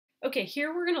Okay,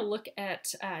 here we're going to look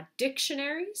at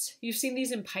dictionaries. You've seen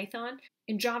these in Python.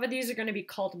 In Java, these are going to be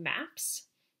called maps.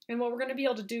 And what we're going to be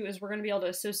able to do is we're going to be able to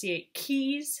associate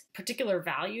keys, particular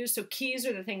values. So keys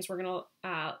are the things we're going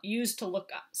to use to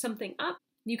look something up.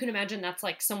 You can imagine that's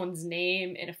like someone's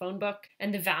name in a phone book,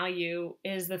 and the value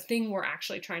is the thing we're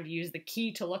actually trying to use the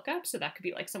key to look up. So that could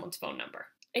be like someone's phone number.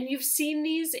 And you've seen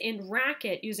these in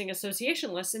Racket using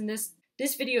association lists, and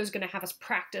this video is going to have us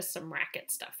practice some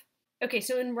Racket stuff. Okay,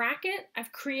 so in Racket,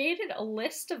 I've created a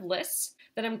list of lists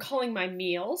that I'm calling my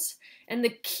meals, and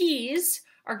the keys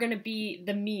are going to be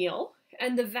the meal,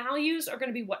 and the values are going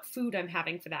to be what food I'm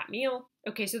having for that meal.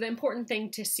 Okay, so the important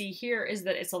thing to see here is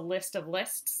that it's a list of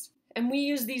lists, and we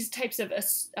use these types of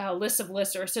lists of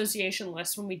lists or association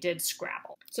lists when we did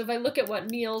Scrabble. So if I look at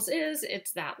what meals is,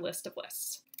 it's that list of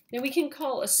lists. Now we can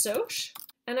call assoc,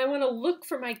 and I want to look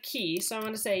for my key, so I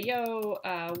want to say, yo,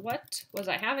 what was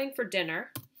I having for dinner?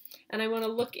 And I want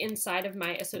to look inside of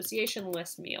my association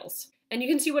list meals. And you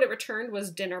can see what it returned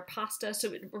was dinner pasta,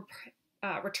 so it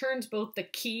returns both the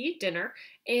key, dinner,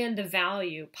 and the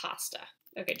value, pasta.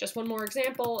 Okay, just one more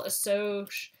example, assoc,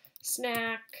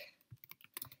 snack,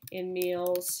 in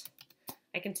meals.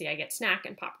 I can see I get snack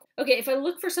and popcorn. Okay, if I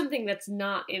look for something that's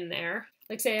not in there,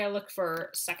 like say I look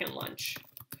for second lunch,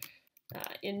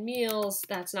 in meals,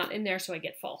 that's not in there, so I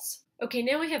get false. Okay,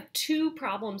 now I have two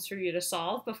problems for you to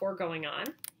solve before going on.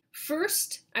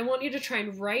 First, I want you to try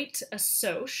and write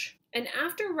assoc, and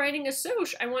after writing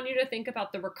assoc, I want you to think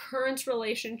about the recurrence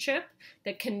relationship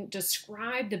that can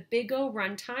describe the big O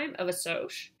runtime of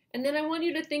assoc. And then I want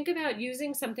you to think about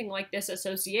using something like this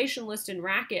association list in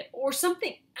Racket, or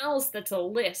something else that's a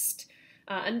list,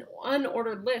 an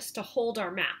unordered list to hold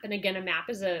our map. And again, a map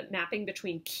is a mapping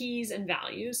between keys and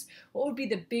values. What would be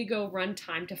the big O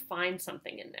runtime to find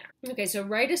something in there? Okay, so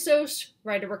write assoc,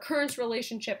 write a recurrence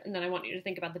relationship, and then I want you to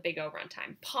think about the big O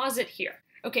runtime. Pause it here.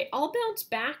 Okay, I'll bounce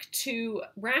back to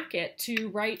Racket to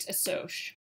write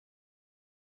assoc.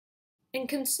 And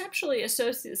conceptually,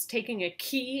 assoc is taking a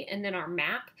key and then our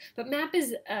map, but map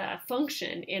is a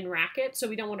function in Racket, so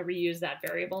we don't want to reuse that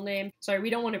variable name. Sorry, we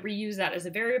don't want to reuse that as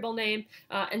a variable name,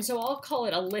 and so I'll call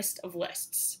it a list of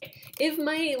lists. If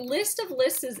my list of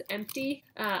lists is empty,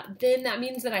 then that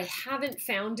means that I haven't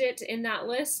found it in that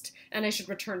list, and I should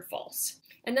return false.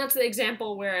 And that's the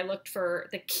example where I looked for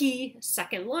the key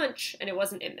second lunch and it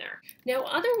wasn't in there. Now,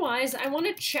 otherwise, I want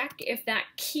to check if that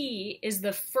key is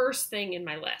the first thing in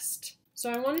my list.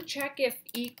 So I want to check if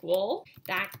equal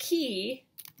that key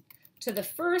to the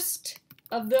first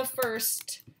of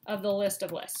the list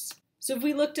of lists. So if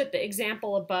we looked at the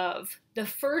example above, the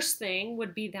first thing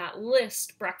would be that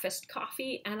list, breakfast,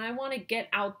 coffee, and I want to get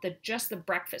out just the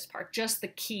breakfast part, just the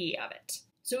key of it.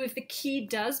 So if the key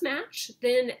does match,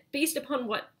 then based upon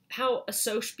how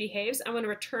assoc behaves, I want to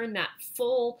return that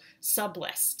full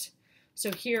sublist.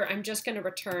 So here I'm just going to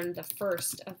return the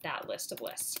first of that list of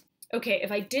lists. Okay,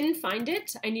 if I didn't find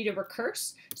it, I need a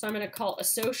recurse. So I'm going to call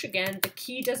assoc again. The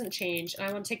key doesn't change, and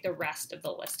I want to take the rest of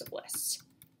the list of lists.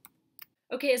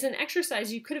 Okay, as an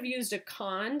exercise, you could have used a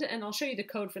cond, and I'll show you the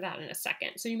code for that in a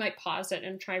second. So you might pause it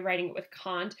and try writing it with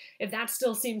cond if that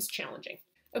still seems challenging.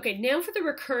 Okay, now for the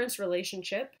recurrence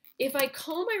relationship. If I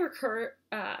call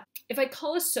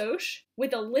assoc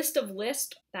with a list of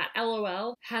lists that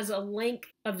LOL has a length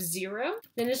of 0,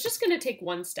 then it's just going to take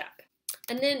one step.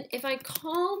 And then if I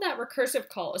call that recursive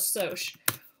call assoc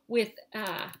with,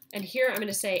 and here I'm going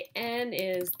to say n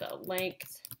is the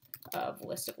length of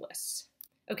list of lists.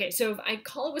 Okay, so if I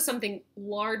call it with something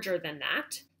larger than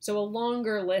that, so a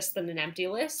longer list than an empty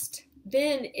list,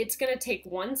 then it's going to take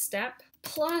one step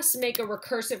plus make a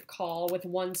recursive call with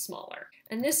one smaller.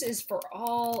 And this is for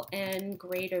all n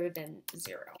greater than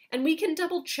 0. And we can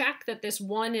double check that this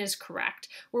one is correct.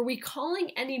 Were we calling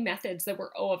any methods that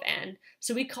were O of n?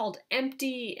 So we called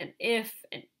empty and if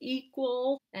and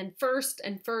equal and first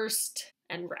and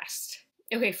rest.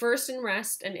 Okay, first and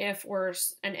rest and if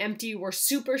and empty, we're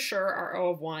super sure are O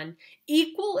of 1.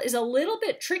 Equal is a little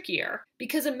bit trickier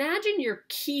because imagine your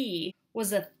key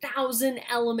was a 1,000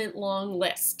 element long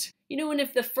list. You know, and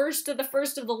if the first of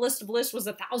the list of lists was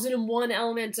 1,001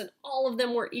 elements and all of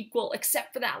them were equal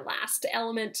except for that last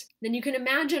element, then you can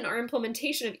imagine our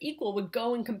implementation of equal would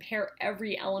go and compare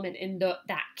every element in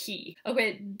that key.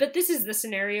 Okay, but this is the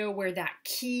scenario where that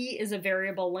key is a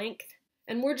variable length,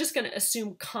 and we're just going to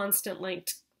assume constant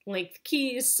length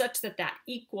keys such that that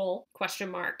equal question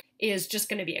mark is just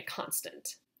going to be a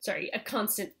constant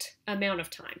amount of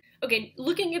time. Okay,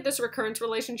 looking at this recurrence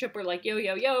relationship, we're like,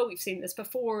 yo, we've seen this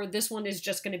before. This one is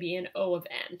just going to be an O of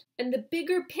n. And the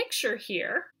bigger picture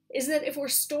here is that if we're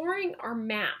storing our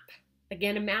map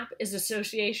Again, a map is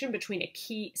association between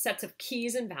sets of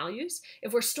keys and values.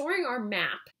 If we're storing our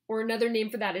map, or another name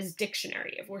for that is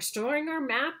dictionary, if we're storing our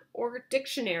map or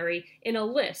dictionary in a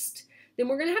list, then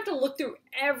we're going to have to look through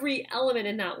every element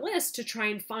in that list to try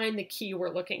and find the key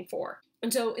we're looking for.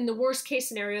 And so in the worst case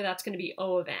scenario, that's going to be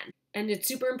O of n. And it's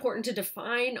super important to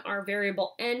define our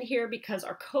variable n here because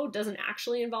our code doesn't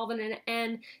actually involve an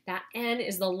n. That n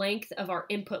is the length of our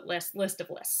input list of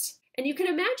lists. And you can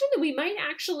imagine that we might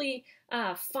actually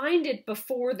find it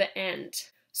before the end.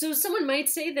 So someone might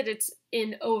say that it's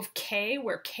in O of k,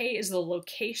 where k is the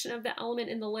location of the element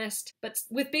in the list. But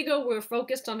with big O, we're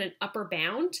focused on an upper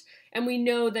bound. And we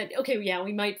know that, okay, yeah,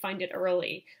 we might find it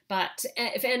early. But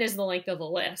if n is the length of the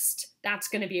list, that's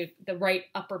going to be the right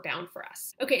upper bound for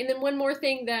us. Okay, and then one more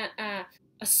thing, that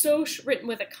a soc written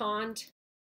with a cond.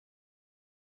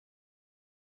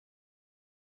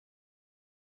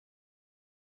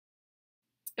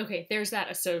 Okay, there's that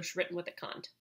assoc written with a cond.